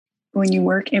when you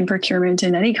work in procurement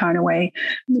in any kind of way,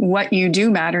 what you do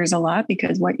matters a lot,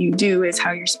 because what you do is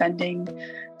how you're spending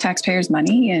taxpayers'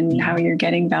 money and how you're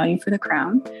getting value for the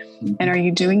crown. And are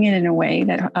you doing it in a way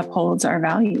that upholds our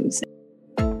values?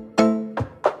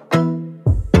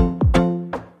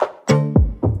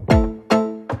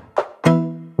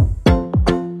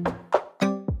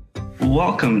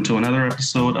 Welcome to another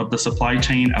episode of the Supply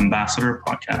Chain Ambassador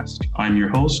Podcast. I'm your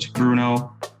host,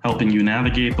 Bruno, helping you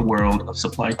navigate the world of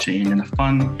supply chain in a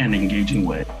fun and engaging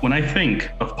way. When I think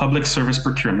of public service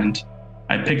procurement,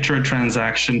 I picture a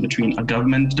transaction between a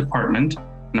government department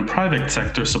and a private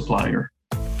sector supplier.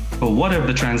 But what if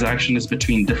the transaction is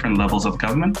between different levels of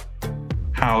government?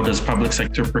 How does public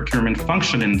sector procurement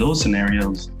function in those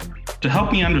scenarios? To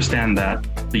help me understand that,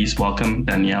 please welcome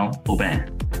Danielle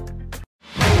Aubin.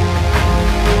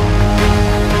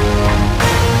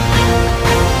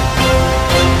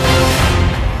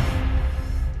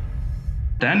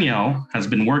 Danielle has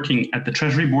been working at the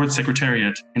Treasury Board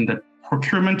Secretariat in the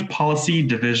Procurement Policy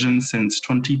Division since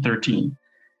 2013.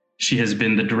 She has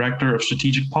been the Director of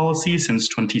Strategic Policy since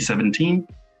 2017.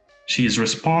 She is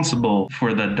responsible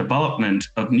for the development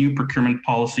of new procurement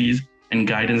policies and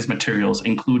guidance materials,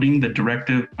 including the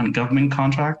Directive on Government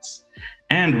Contracts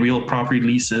and Real Property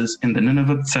Leases in the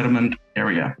Nunavut Settlement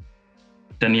Area.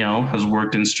 Danielle has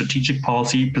worked in strategic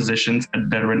policy positions at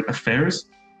Veteran Affairs,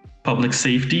 Public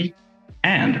Safety,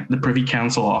 and the Privy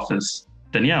Council Office.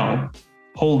 Danielle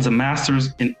holds a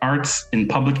Master's in Arts in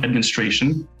Public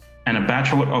Administration and a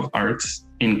Bachelor of Arts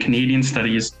in Canadian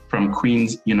Studies from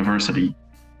Queen's University.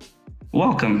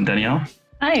 Welcome, Danielle.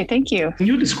 Hi, thank you. Can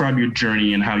you describe your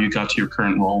journey and how you got to your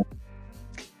current role?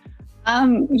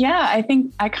 I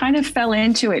think I kind of fell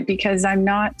into it because I'm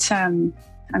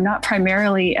not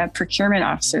primarily a procurement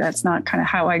officer. That's not kind of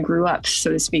how I grew up,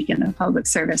 so to speak, in the public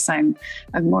service. I've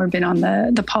more been on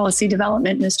the policy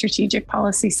development and the strategic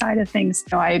policy side of things.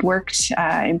 So I had worked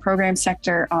in program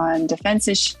sector on defense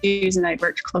issues, and I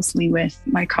worked closely with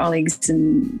my colleagues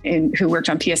who worked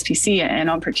on PSPC and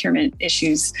on procurement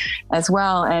issues as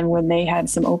well. And when they had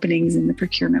some openings in the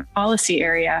procurement policy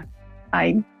area,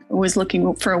 I was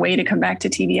looking for a way to come back to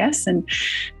TBS, and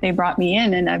they brought me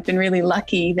in, and I've been really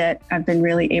lucky that I've been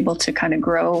really able to kind of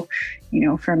grow,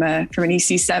 from an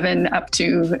EC7 up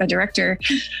to a director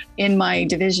in my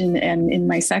division and in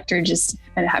my sector,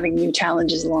 and having new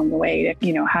challenges along the way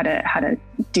to, how to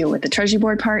deal with the Treasury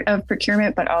Board part of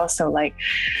procurement, but also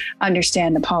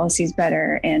understand the policies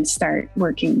better and start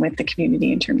working with the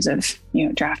community in terms of,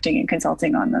 drafting and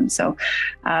consulting on them. So,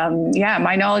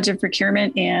 my knowledge of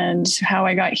procurement and how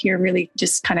I got here really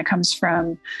just kind of comes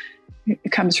from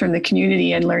the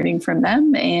community and learning from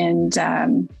them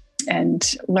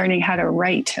and learning how to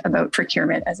write about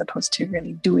procurement as opposed to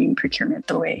really doing procurement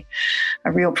the way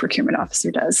a real procurement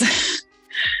officer does.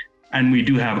 And we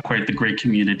do have quite the great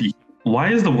community.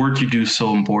 Why is the work you do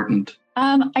so important?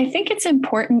 I think it's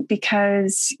important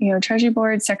because, Treasury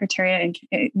Board, Secretariat,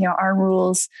 and, our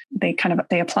rules, they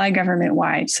apply government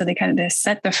wide. So they kind of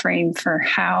set the frame for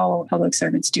how public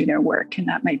servants do their work. And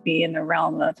that might be in the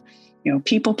realm of,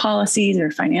 people policies or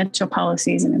financial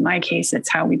policies. And in my case, it's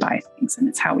how we buy things, and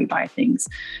it's how we buy things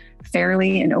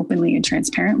fairly and openly and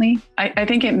transparently. I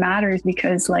think it matters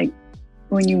because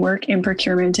when you work in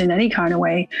procurement in any kind of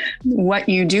way, what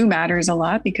you do matters a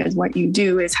lot, because what you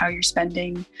do is how you're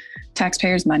spending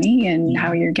taxpayers' money and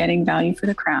how you're getting value for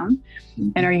the crown.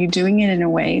 And are you doing it in a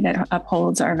way that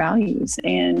upholds our values?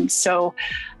 And so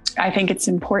I think it's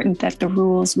important that the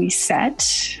rules we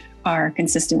set are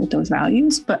consistent with those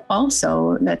values, but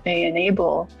also that they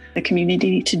enable the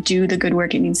community to do the good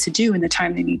work it needs to do in the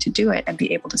time they need to do it and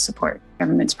be able to support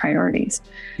government's priorities.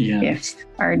 Yeah. If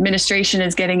our administration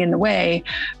is getting in the way,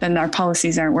 then our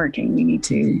policies aren't working. We need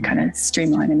to kind of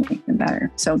streamline and make them better.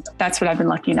 So that's what I've been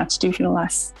lucky enough to do for the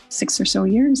last 6 or so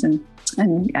years. And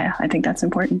I think that's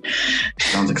important.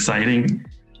 Sounds exciting.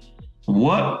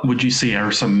 What would you say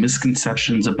are some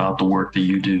misconceptions about the work that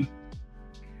you do?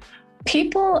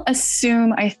 People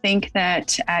assume, I think,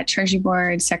 that at Treasury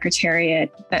Board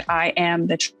Secretariat that I am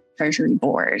the Treasury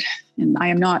Board, and I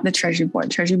am not the Treasury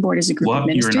Board. Treasury Board is a group of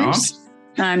ministers. You're not?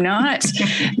 I'm not.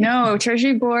 No,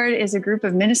 Treasury Board is a group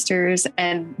of ministers,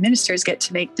 and ministers get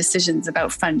to make decisions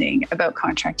about funding, about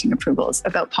contracting approvals,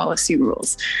 about policy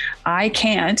rules. I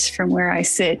can't, from where I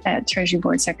sit at Treasury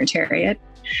Board Secretariat,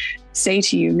 say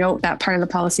to you, no, that part of the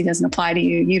policy doesn't apply to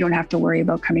you. You don't have to worry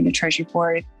about coming to Treasury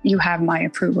Board. You have my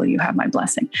approval. You have my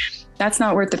blessing. That's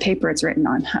not worth the paper it's written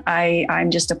on.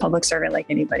 I'm just a public servant like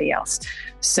anybody else.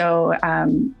 So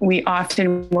we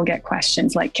often will get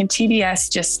questions like, can TBS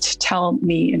just tell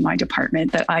me in my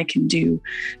department that I can do,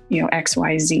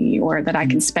 XYZ, or that I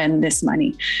can spend this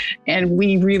money. And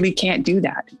we really can't do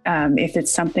that. If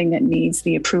it's something that needs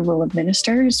the approval of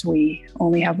ministers, we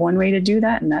only have one way to do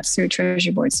that, and that's through a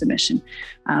Treasury Board submission.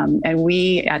 And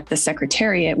we at the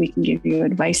Secretariat, we can give you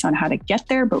advice on how to get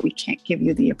there, but we can't give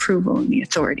you the approval and the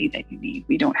authority that you need.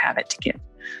 We don't have it to give.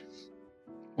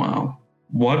 Wow.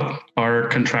 What are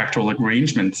contractual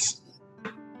arrangements?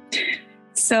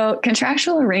 So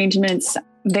contractual arrangements,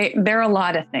 they're a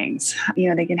lot of things.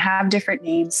 They can have different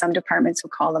names. Some departments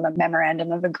will call them a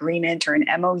memorandum of agreement, or an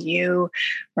MOU,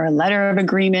 or a letter of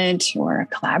agreement, or a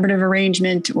collaborative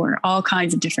arrangement, or all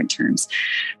kinds of different terms.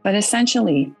 But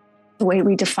essentially, the way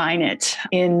we define it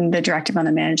in the Directive on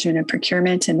the Management of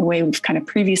Procurement, and the way we've kind of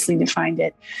previously defined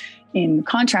it in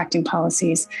contracting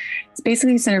policies,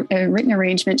 it's a written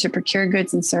arrangement to procure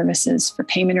goods and services for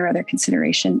payment or other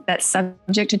consideration that's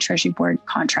subject to Treasury Board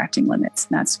contracting limits.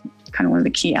 And that's kind of one of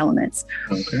the key elements.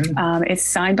 Okay. It's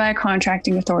signed by a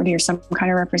contracting authority or some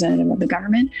kind of representative of the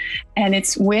government, and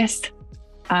it's with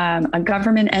a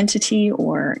government entity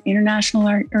or international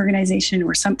organization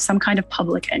or some kind of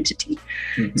public entity.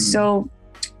 Mm-hmm. So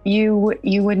you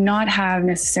would not have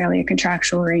necessarily a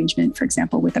contractual arrangement, for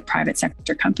example, with a private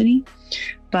sector company,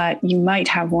 but you might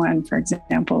have one, for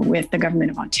example, with the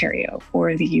government of Ontario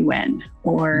or the UN,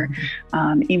 or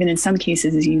even in some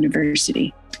cases a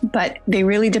university. But they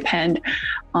really depend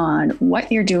on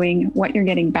what you're doing, what you're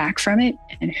getting back from it,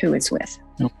 and who it's with.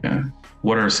 Okay.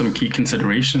 What are some key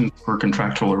considerations for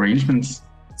contractual arrangements?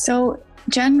 So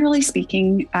generally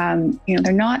speaking,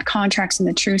 they're not contracts in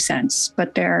the true sense,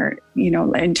 but they're,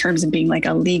 in terms of being like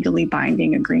a legally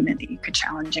binding agreement that you could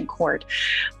challenge in court.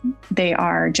 They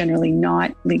are generally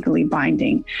not legally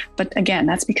binding. But again,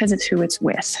 that's because it's who it's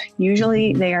with.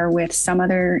 Usually they are with some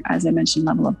other, as I mentioned,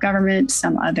 level of government,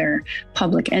 some other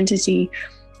public entity,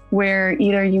 where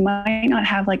either you might not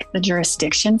have like the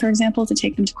jurisdiction, for example, to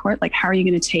take them to court. Like, how are you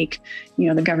going to take,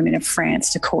 the government of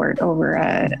France to court over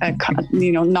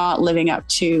not living up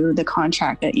to the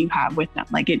contract that you have with them?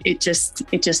 Like it just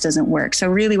doesn't work. So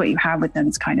really what you have with them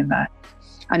is kind of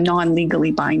a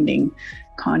non-legally binding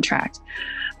contract.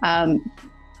 And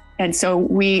so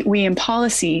we in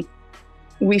policy,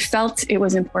 we felt it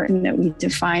was important that we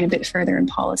define a bit further in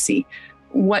policy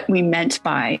what we meant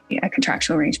by a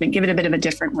contractual arrangement, give it a bit of a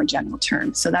different, more general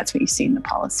term. So that's what you see in the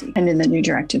policy and in the new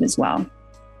directive as well.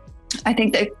 I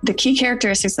think that the key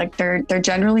characteristics, like they're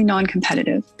generally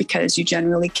non-competitive, because you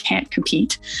generally can't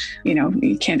compete.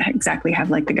 You can't exactly have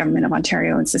like the government of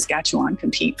Ontario and Saskatchewan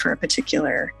compete for a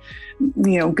particular,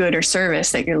 good or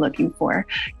service that you're looking for.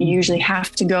 You usually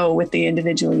have to go with the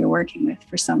individual you're working with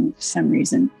for some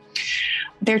reason.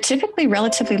 They're typically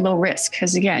relatively low risk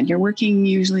because, again, you're working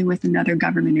usually with another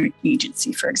government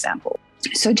agency, for example.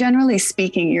 So generally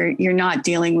speaking, you're not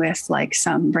dealing with like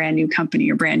some brand new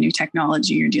company or brand new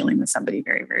technology. You're dealing with somebody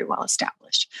very, very well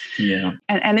established. Yeah.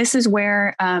 And this is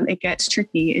where it gets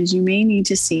tricky, is you may need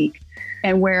to seek,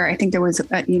 and where I think there was,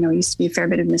 used to be a fair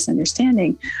bit of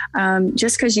misunderstanding.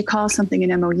 Just because you call something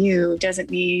an MOU doesn't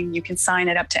mean you can sign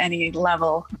it up to any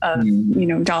level of,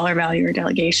 dollar value or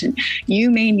delegation.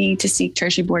 You may need to seek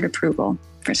Treasury Board approval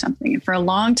for something. And for a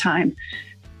long time,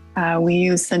 we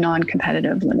use the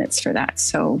non-competitive limits for that.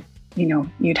 So,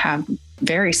 you'd have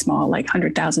very small, like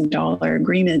 $100,000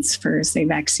 agreements for, say,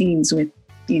 vaccines with,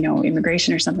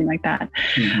 immigration or something like that.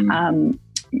 Mm-hmm.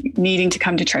 Needing to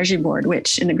come to Treasury Board,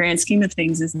 which in the grand scheme of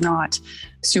things is not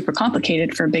super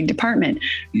complicated for a big department,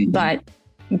 mm-hmm. but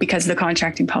because of the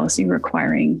contracting policy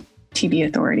requiring TB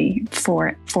authority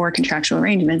for contractual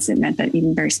arrangements, it meant that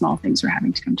even very small things were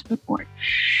having to come to the board.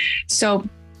 So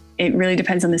it really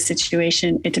depends on the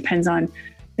situation. It depends on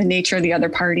the nature of the other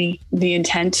party, the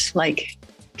intent,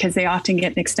 because they often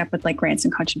get mixed up with like grants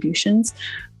and contributions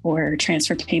or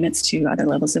transfer payments to other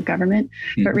levels of government.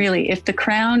 Mm-hmm. But really, if the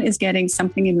Crown is getting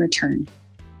something in return,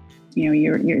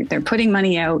 they're putting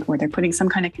money out, or they're putting some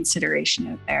kind of consideration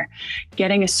out there,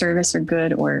 getting a service or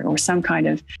good or some kind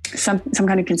of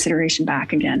consideration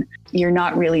back again, you're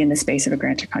not really in the space of a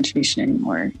grant or contribution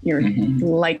anymore. You're mm-hmm.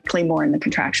 likely more in the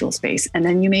contractual space. And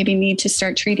then you maybe need to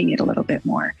start treating it a little bit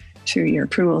more through your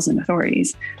approvals and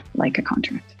authorities like a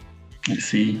contract. I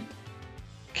see.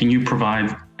 Can you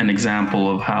provide an example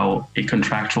of how a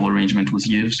contractual arrangement was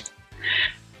used?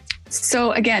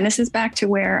 So again, this is back to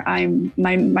where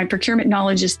my procurement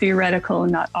knowledge is theoretical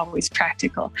and not always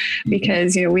practical,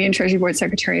 because we in Treasury Board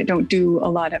Secretariat don't do a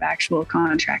lot of actual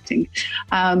contracting,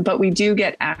 but we do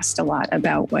get asked a lot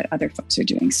about what other folks are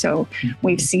doing. So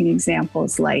we've seen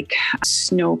examples like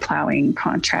snow plowing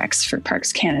contracts for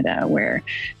Parks Canada, where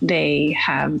they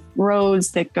have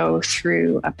roads that go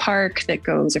through a park that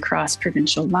goes across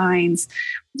provincial lines,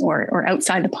 or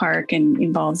outside the park and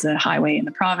involves a highway in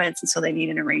the province. And so they need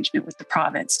an arrangement with the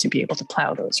province to be able to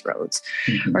plow those roads.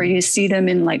 Mm-hmm. Or you see them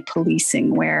in like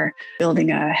policing, where building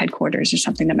a headquarters or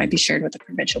something that might be shared with the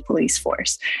provincial police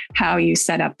force, how you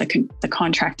set up the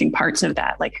contracting parts of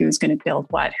that, like who's going to build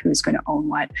what, who's going to own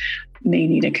what. They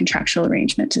need a contractual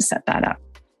arrangement to set that up.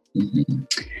 Mm-hmm.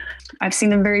 I've seen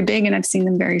them very big and I've seen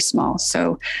them very small.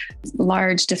 So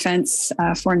large defense,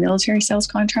 foreign military sales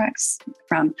contracts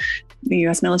from the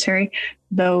U.S. military,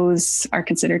 those are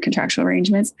considered contractual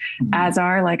arrangements, mm-hmm. as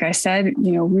are, like I said,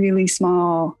 really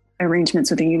small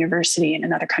arrangements with a university in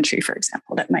another country, for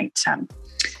example, that might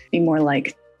be more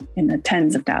like in the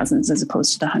tens of thousands as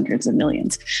opposed to the hundreds of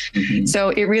millions. Mm-hmm. So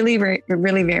it really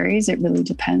varies. It really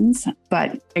depends.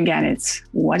 But again, it's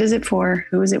what is it for?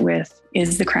 Who is it with?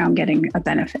 Is the Crown getting a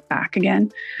benefit back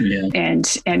again? Yeah.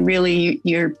 And really,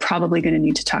 you're probably going to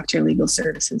need to talk to your legal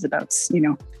services about,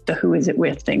 the who is it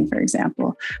with thing, for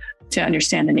example, to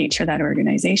understand the nature of that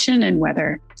organization and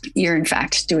whether you're in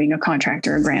fact doing a contract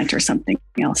or a grant or something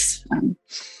else.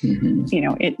 Mm-hmm.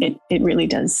 It really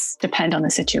does depend on the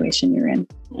situation you're in.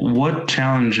 What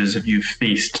challenges have you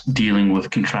faced dealing with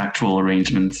contractual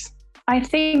arrangements? I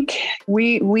think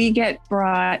we get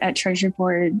brought at Treasury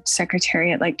Board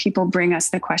Secretariat, like people bring us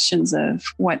the questions of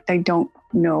what they don't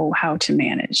know how to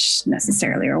manage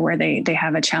necessarily, or where they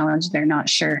have a challenge, they're not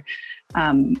sure.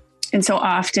 And so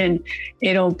often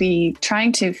it'll be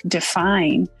trying to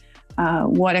define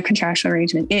what a contractual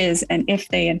arrangement is, and if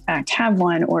they in fact have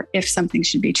one, or if something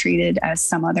should be treated as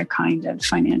some other kind of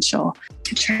financial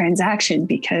transaction,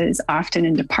 because often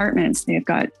in departments, they've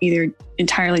got either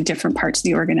entirely different parts of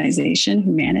the organization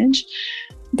who manage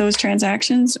those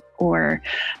transactions, or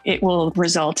it will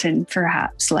result in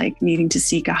perhaps like needing to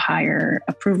seek a higher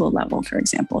approval level, for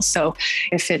example. So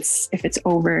if it's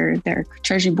over their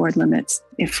Treasury Board limits,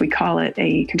 if we call it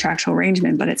a contractual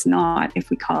arrangement, but it's not, if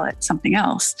we call it something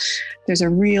else, there's a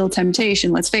real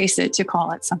temptation, let's face it, to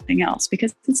call it something else,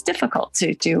 because it's difficult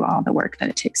to do all the work that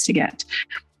it takes to get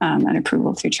an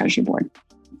approval through Treasury Board.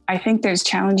 I think there's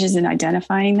challenges in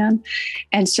identifying them,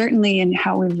 and certainly in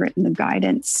how we've written the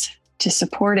guidance to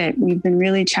support it. We've been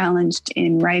really challenged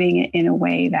in writing it in a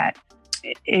way that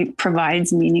it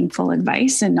provides meaningful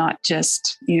advice and not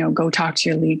just, go talk to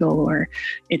your legal, or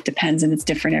it depends and it's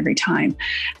different every time.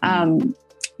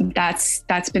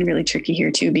 That's been really tricky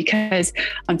here too, because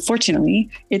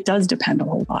unfortunately it does depend a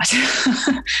whole lot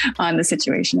on the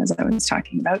situation, as I was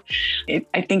talking about.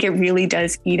 I think it really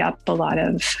does eat up a lot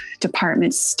of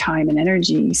departments' time and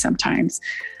energy sometimes,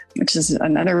 which is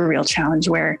another real challenge,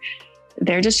 where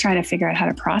they're just trying to figure out how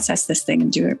to process this thing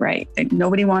and do it right. Like,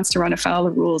 nobody wants to run afoul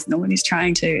of the rules. Nobody's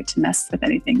trying to mess with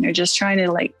anything. They're just trying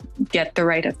to get the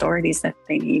right authorities that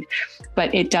they need.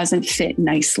 But it doesn't fit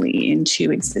nicely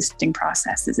into existing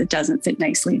processes. It doesn't fit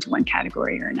nicely into one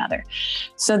category or another.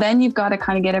 So then you've got to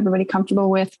kind of get everybody comfortable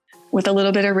with a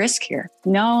little bit of risk here.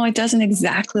 No, it doesn't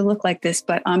exactly look like this,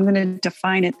 but I'm going to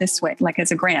define it this way, like as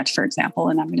a grant, for example,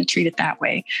 and I'm going to treat it that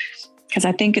way. Because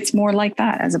I think it's more like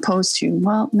that, as opposed to,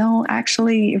 well, no,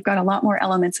 actually, you've got a lot more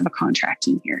elements of a contract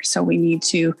in here. So we need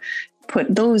to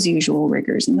put those usual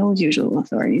rigors and those usual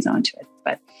authorities onto it.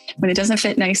 But when it doesn't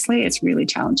fit nicely, it's really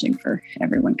challenging for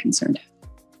everyone concerned.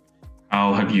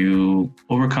 How have you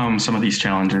overcome some of these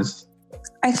challenges?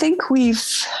 I think we've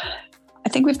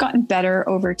gotten better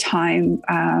over time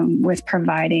with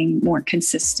providing more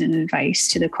consistent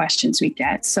advice to the questions we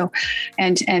get. So,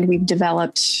 and we've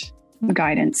developed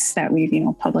guidance that we've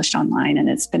published online, and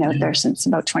it's been out there since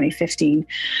about 2015.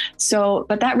 So,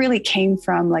 but that really came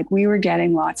from we were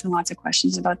getting lots and lots of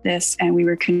questions about this, and we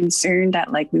were concerned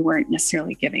that we weren't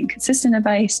necessarily giving consistent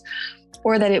advice,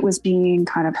 or that it was being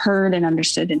kind of heard and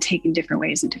understood and taken different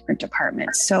ways in different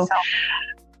departments. So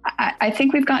I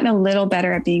think we've gotten a little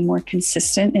better at being more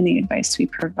consistent in the advice we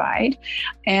provide.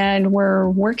 And we're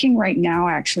working right now,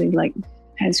 actually,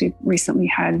 as we've recently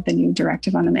had the new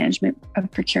directive on the management of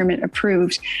procurement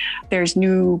approved, there's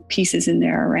new pieces in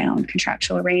there around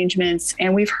contractual arrangements.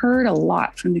 And we've heard a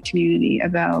lot from the community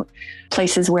about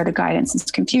places where the guidance is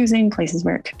confusing, places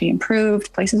where it could be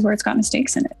improved, places where it's got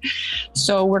mistakes in it.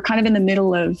 So we're kind of in the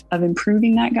middle of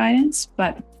improving that guidance.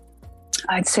 But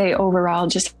I'd say overall,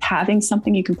 just having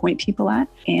something you can point people at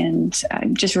and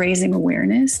just raising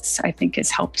awareness, I think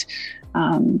has helped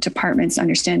departments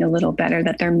understand a little better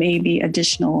that there may be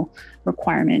additional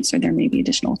requirements or there may be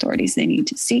additional authorities they need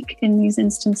to seek in these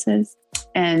instances.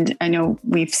 And I know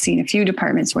we've seen a few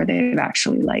departments where they've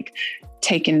actually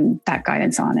taken that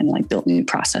guidance on and built new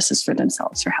processes for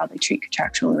themselves for how they treat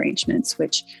contractual arrangements,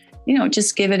 which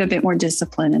just give it a bit more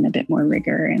discipline and a bit more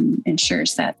rigor, and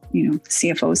ensures that, the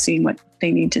CFO is seeing what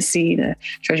they need to see, the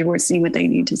Treasury Board seeing what they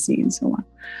need to see, and so on.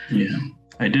 Yeah,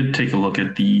 I did take a look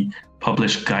at the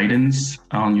published guidance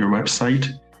on your website,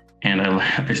 and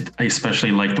I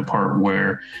especially like the part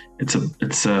where it's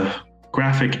a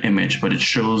graphic image, but it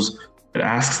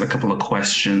asks a couple of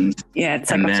questions. Yeah, it's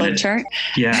like a flow chart.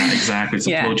 Yeah, exactly. It's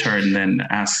a flow chart, and then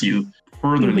asks you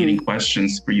further leading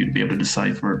questions for you to be able to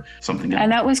decipher something else.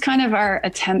 And that was kind of our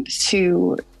attempt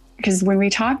to, because when we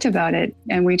talked about it,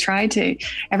 and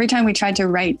every time we tried to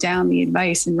write down the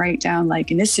advice and write down,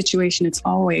 like, in this situation, it's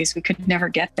always, we could never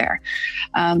get there.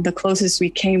 The closest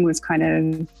we came was kind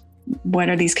of, what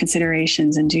are these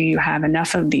considerations, and do you have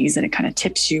enough of these that it kind of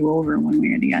tips you over one way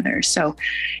or the other? So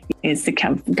is the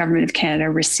government of Canada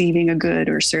receiving a good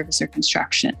or service or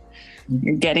construction?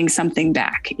 You're getting something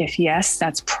back. If yes,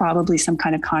 that's probably some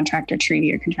kind of contract or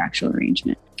treaty or contractual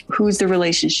arrangement. Who's the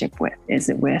relationship with? Is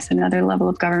it with another level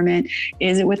of government?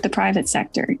 Is it with the private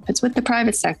sector? If it's with the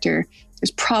private sector,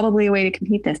 there's probably a way to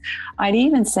compete this. I'd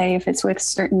even say if it's with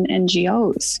certain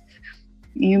NGOs,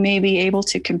 you may be able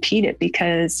to compete it,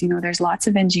 because, there's lots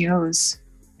of NGOs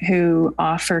who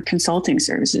offer consulting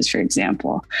services, for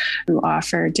example, who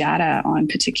offer data on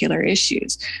particular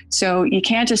issues. So you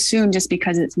can't assume, just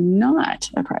because it's not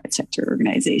a private sector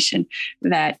organization,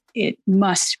 that it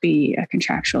must be a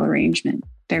contractual arrangement.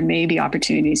 There may be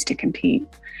opportunities to compete.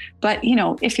 But,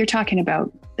 if you're talking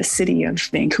about the city of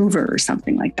Vancouver or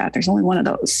something like that, there's only one of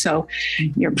those. So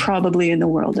you're probably in the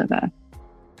world of a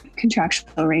contractual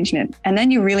arrangement. And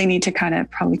then you really need to kind of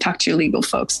probably talk to your legal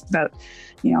folks about,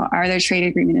 are there trade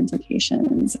agreement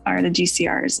implications? Are the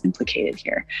GCRs implicated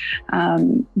here?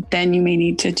 Then you may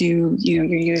need to do, your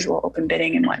usual open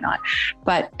bidding and whatnot.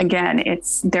 But again,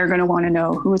 they're going to want to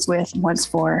know who it's with and what it's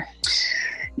for.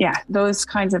 Yeah, those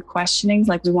kinds of questionings,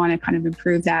 like, we want to kind of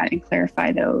improve that and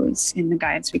clarify those in the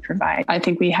guidance we provide. I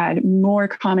think we had more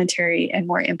commentary and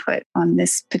more input on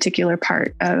this particular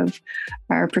part of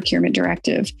our procurement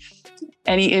directive.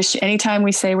 Anytime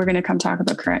we say we're going to come talk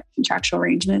about correct contractual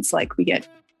arrangements, like, we get,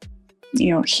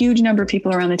 huge number of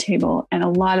people around the table, and a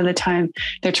lot of the time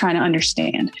they're trying to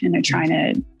understand, and they're trying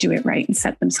to do it right and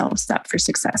set themselves up for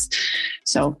success.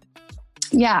 So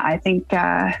yeah, I think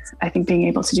being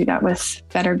able to do that with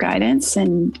better guidance,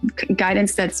 and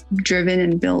guidance that's driven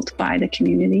and built by the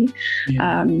community,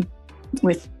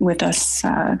 with us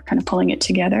kind of pulling it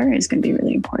together, is going to be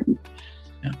really important.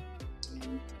 Yeah.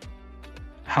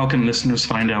 How can listeners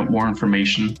find out more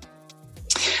information?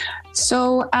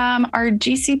 So our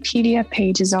GCpedia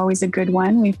page is always a good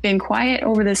one. We've been quiet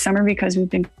over the summer because we've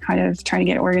been kind of trying to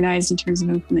get organized in terms of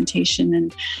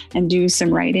implementation and do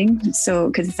some writing. So,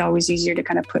 because it's always easier to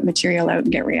kind of put material out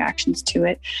and get reactions to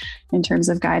it in terms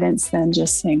of guidance than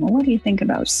just saying, well, what do you think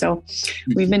about? So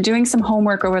we've been doing some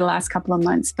homework over the last couple of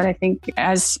months, but I think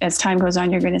as time goes on,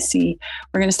 you're going to see,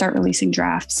 we're going to start releasing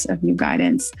drafts of new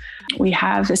guidance. We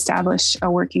have established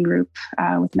a working group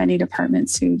with many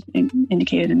departments who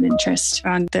indicated an interest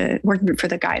on the working group for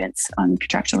the guidance on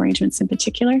contractual arrangements in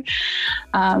particular.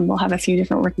 We'll have a few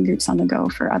different working groups on the go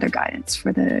for other guidance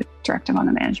for the directive on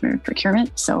the management of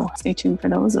procurement. So stay tuned for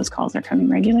those. Those calls are coming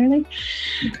regularly.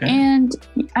 Okay. And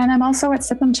I'm also at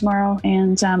SIPM tomorrow.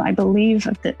 And I believe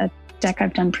a deck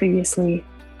I've done previously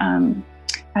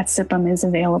at SIPM is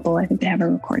available. I think they have a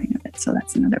recording of it. So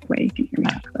that's another way you can hear me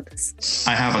talk about this.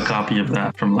 I have a copy of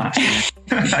that from last year.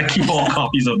 I keep all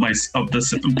copies of the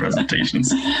SIPM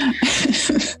presentations.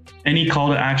 Any call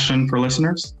to action for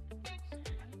listeners?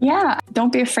 Yeah,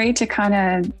 don't be afraid to kind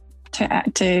of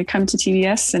to come to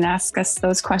TVS and ask us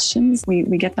those questions. We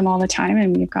get them all the time,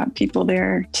 and we've got people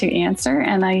there to answer.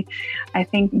 And I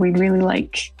think we'd really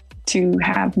like to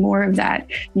have more of that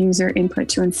user input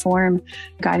to inform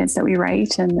guidance that we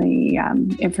write and the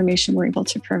information we're able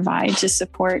to provide to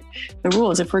support the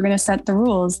rules. If we're going to set the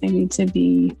rules, they need to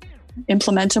be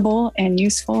implementable and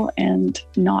useful and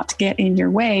not get in your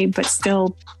way, but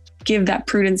still give that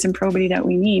prudence and probity that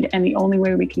we need. And the only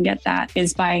way we can get that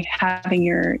is by having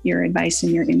your advice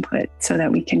and your input, so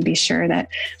that we can be sure that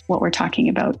what we're talking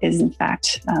about is in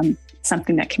fact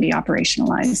something that can be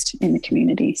operationalized in the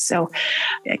community. So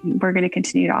we're going to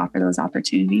continue to offer those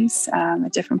opportunities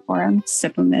at different forums,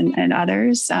 SIPM and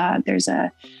others. There's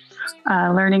a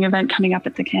learning event coming up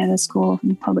at the Canada School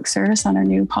of Public Service on our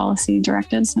new policy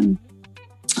directives on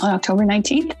October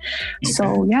 19th. Okay.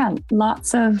 So yeah,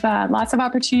 lots of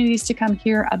opportunities to come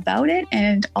hear about it,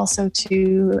 and also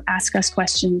to ask us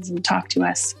questions and talk to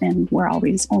us. And we're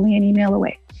always only an email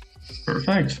away.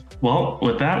 Perfect. Well,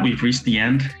 with that, we've reached the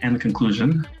end and the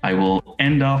conclusion. I will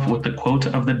end off with the quote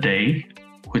of the day,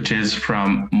 which is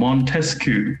from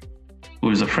Montesquieu. who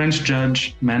is a French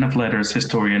judge, man of letters,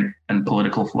 historian, and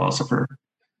political philosopher.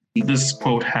 This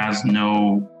quote has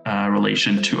no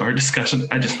relation to our discussion.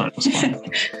 I just thought it was fun.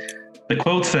 The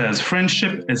quote says,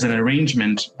 "Friendship is an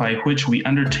arrangement by which we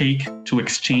undertake to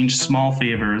exchange small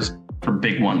favors for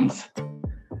big ones."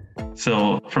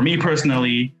 So for me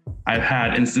personally, I've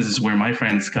had instances where my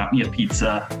friends got me a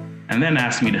pizza and then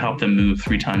asked me to help them move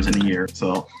 3 times in a year.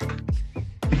 So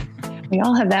we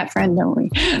all have that friend, don't we?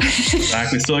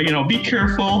 Exactly. So, be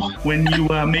careful when you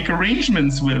make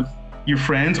arrangements with your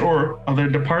friends or other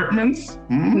departments.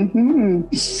 Mm-hmm.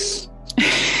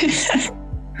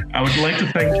 I would like to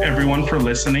thank everyone for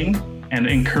listening and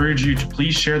encourage you to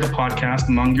please share the podcast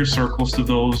among your circles to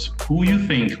those who you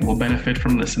think will benefit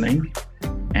from listening.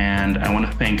 And I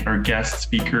want to thank our guest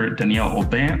speaker, Danielle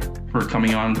Aubin, for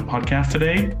coming on the podcast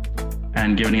today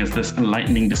and giving us this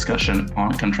enlightening discussion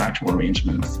on contractual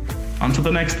arrangements. Until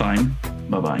the next time,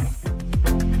 bye-bye.